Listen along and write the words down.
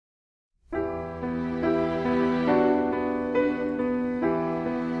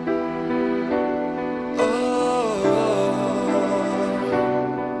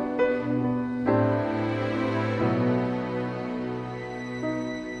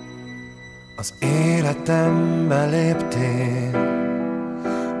Az életembe léptél,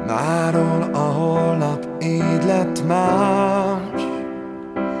 máról a holnap így lett más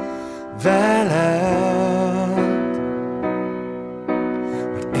veled,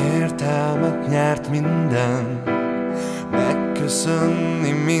 mert értelmet nyert minden,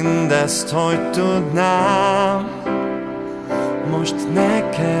 megköszönni mindezt, hogy tudnám most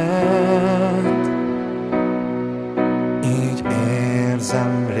neked. Így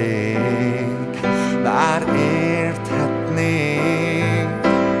érzem rég, bár érthetnék,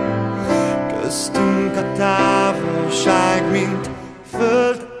 köztünk a távolság, mint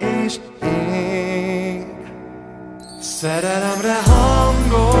föld és ég. Szerelemre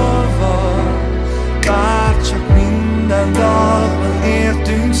hangolva, bár csak minden dalban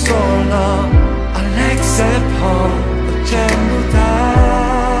értünk szólna, a legszebb hang a csend után.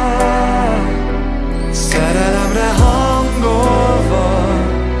 Szerelemre hangolva,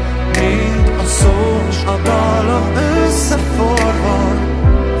 mint a szó s a dalom összeforva,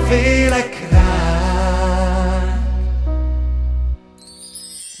 félek rád.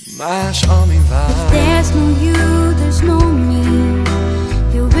 Más, ami vár. There's no you, there's no me.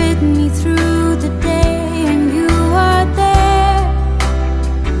 You're with me through the day, and you are there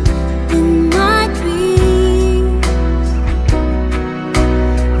in my dreams.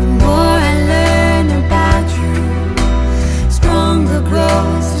 The more I learn about you, stronger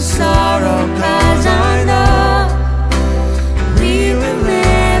grows the sorrow, 'cause I know we will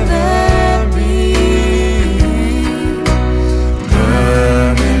never be.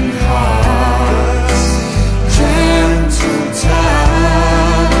 Burning hearts, gentle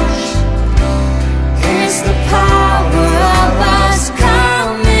touch, It's the power of us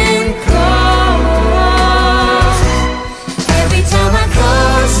coming close. Every time I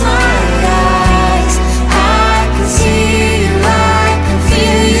close my eyes, I can see you, I can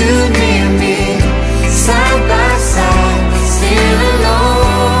feel you near me, side by side, still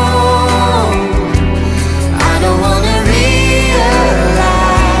alone. I don't wanna realize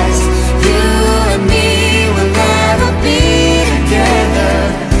you and me will never be together,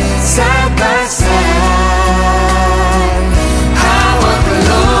 side by side. I walk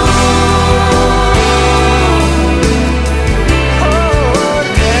alone. oh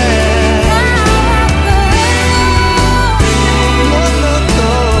yeah. No, no,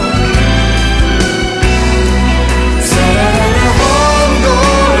 no. Szerelemre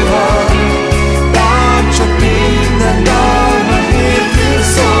hangolva, bár csak minden dalban értünk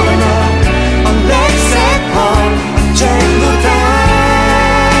szólna, a legszebb hang a csend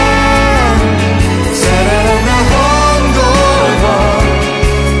után. Szerelemre hangolva,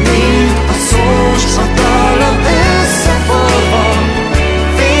 mint a szó s a dalom összeforva,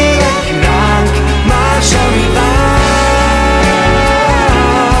 félek ránk más, ami vár.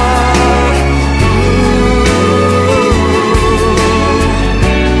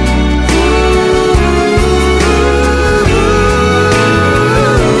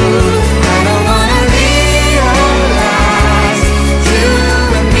 I don't wanna realize you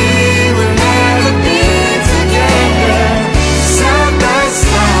and me will never be together, side by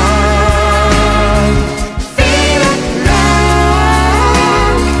side. Feel it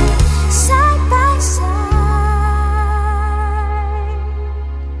like side by side.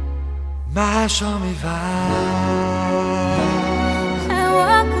 Más, ami vár. I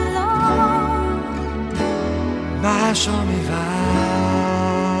walk alone. Más, ami vár.